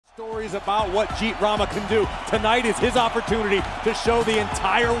Stories about what Jeet Rama can do. Tonight is his opportunity to show the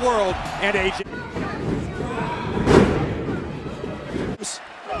entire world and Asia.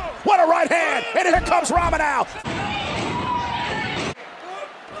 What a right hand! And here comes Rama now!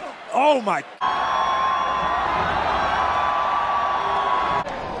 Oh my!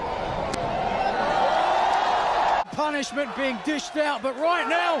 Punishment being dished out, but right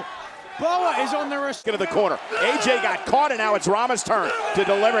now, Boa is on the risk. Into the corner. AJ got caught, and now it's Rama's turn to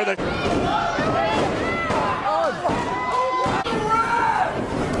deliver the.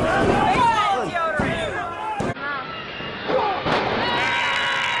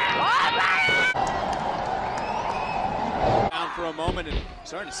 Down for a moment and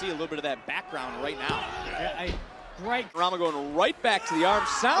starting to see a little bit of that background right now. Yeah, a great Rama going right back to the arm.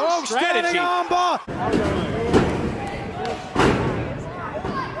 Sound strategy. Standing arm bar.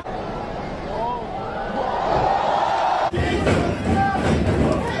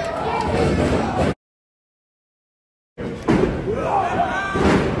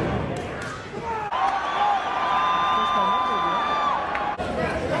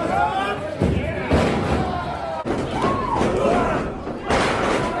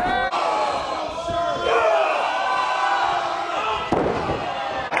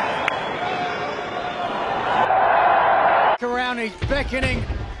 Around, he's beckoning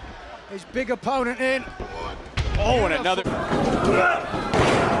his big opponent in. Oh, and another.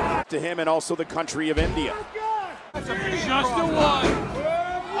 To him and also the country of India. Just the one.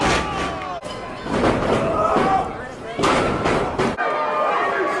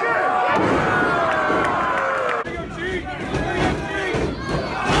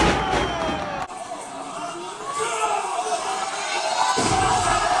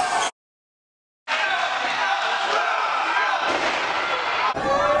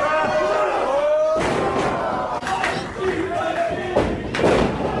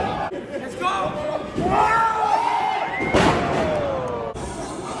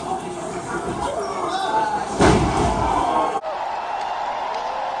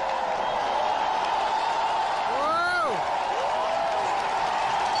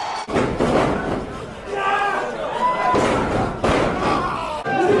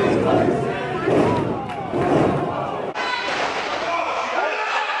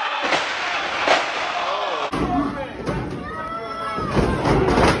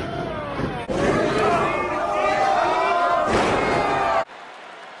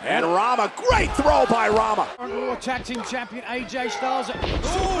 And Rama, great throw by Rama. Raw Tag Team Champion AJ Styles at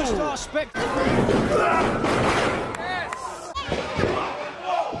Superstar Spectacle.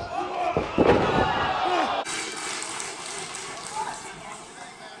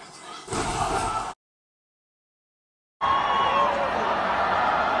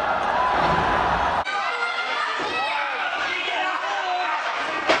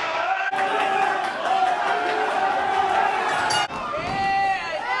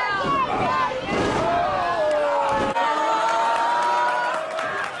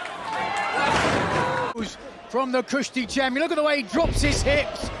 From the Kushti champion. Look at the way he drops his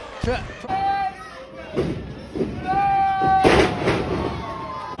hips.